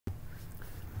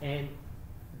In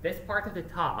this part of the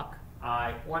talk,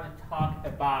 I want to talk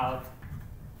about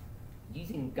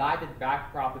using guided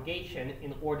backpropagation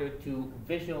in order to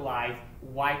visualize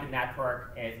why the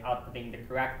network is outputting the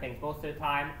correct things most of the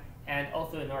time, and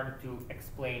also in order to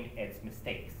explain its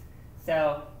mistakes.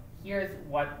 So here's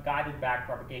what guided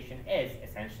backpropagation is.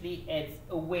 Essentially, it's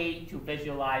a way to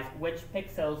visualize which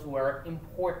pixels were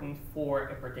important for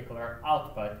a particular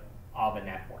output of a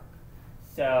network.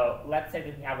 So let's say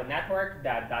that we have a network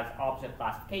that does object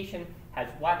classification, has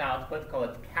one output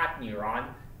called cat neuron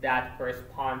that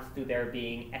corresponds to there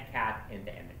being a cat in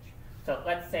the image. So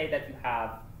let's say that you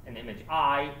have an image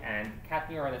I and cat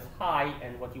neuron is high,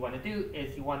 and what you want to do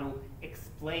is you want to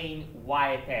explain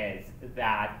why it is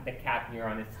that the cat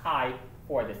neuron is high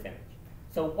for this image.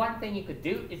 So one thing you could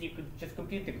do is you could just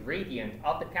compute the gradient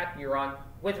of the cat neuron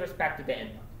with respect to the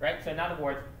input, right? So in other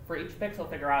words, for each pixel,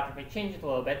 figure out if I change it a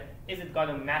little bit, is it going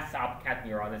to mess up cat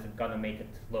neuron? Is it going to make it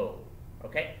low,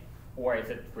 okay? Or is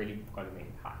it really going to make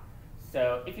it high?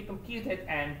 So if you compute it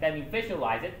and then you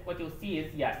visualize it, what you'll see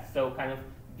is, yes, so kind of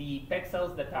the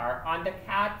pixels that are on the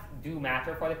cat do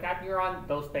matter for the cat neuron.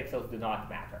 Those pixels do not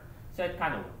matter. So it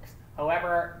kind of works.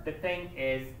 However, the thing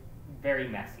is very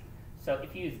messy. So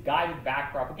if you use guided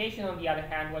backpropagation, on the other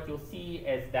hand, what you'll see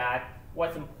is that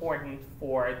what's important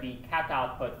for the cat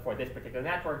output for this particular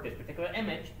network, this particular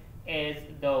image, is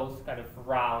those kind of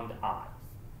round eyes,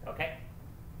 okay?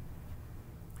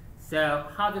 So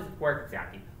how does it work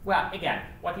exactly? Well, again,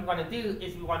 what we want to do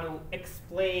is we want to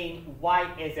explain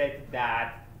why is it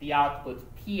that the output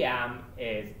PM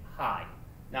is high.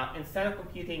 Now, instead of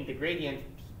computing the gradient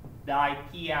di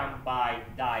PM by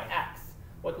di x,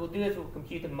 what we'll do is we'll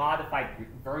compute a modified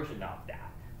version of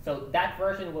that. So that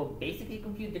version will basically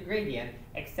compute the gradient,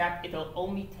 except it'll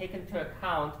only take into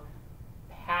account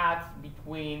paths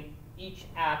between each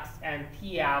x and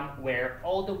PM where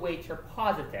all the weights are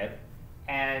positive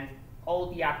and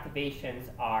all the activations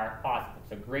are positive,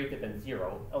 so greater than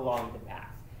 0 along the path.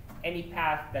 Any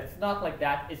path that's not like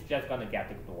that is just going to get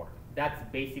ignored. That's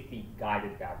basically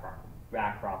guided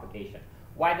backpropagation.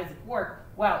 Why does it work?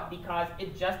 Well, because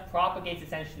it just propagates,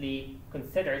 essentially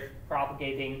considers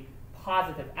propagating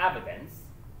positive evidence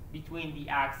between the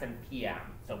x and PM.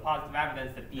 So positive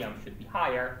evidence that PM should be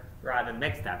higher rather than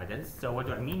mixed evidence. So what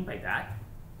do I mean by that?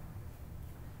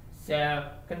 So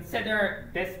consider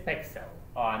this pixel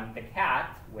on the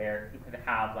cat, where you could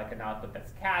have like an output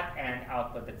that's cat and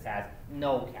output that says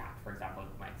no cat. For example,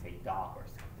 you might say dog or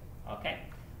something. Okay.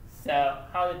 So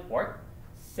how does it work?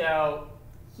 So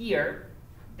here,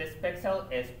 this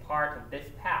pixel is part of this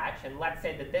patch, and let's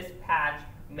say that this patch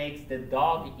makes the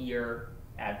dog ear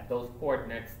at those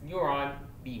coordinates neuron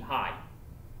be high.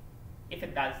 If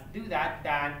it does do that,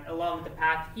 then along the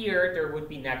path here, there would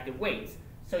be negative weights.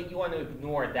 So you want to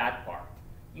ignore that part.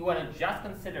 You want to just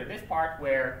consider this part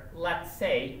where, let's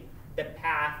say, the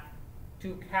path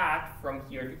to cat from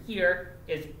here to here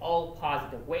is all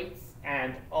positive weights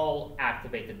and all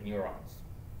activated neurons.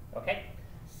 Okay?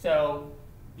 So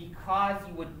because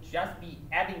you would just be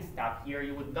adding stuff here,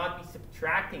 you would not be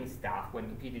subtracting stuff when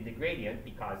computing the gradient,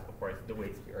 because of course the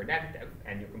weights here are negative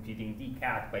and you're computing d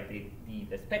cat by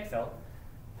this pixel.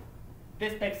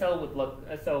 This pixel would look,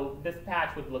 so this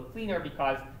patch would look cleaner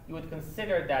because you would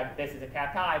consider that this is a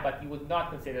cat eye, but you would not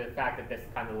consider the fact that this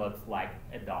kind of looks like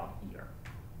a dog ear.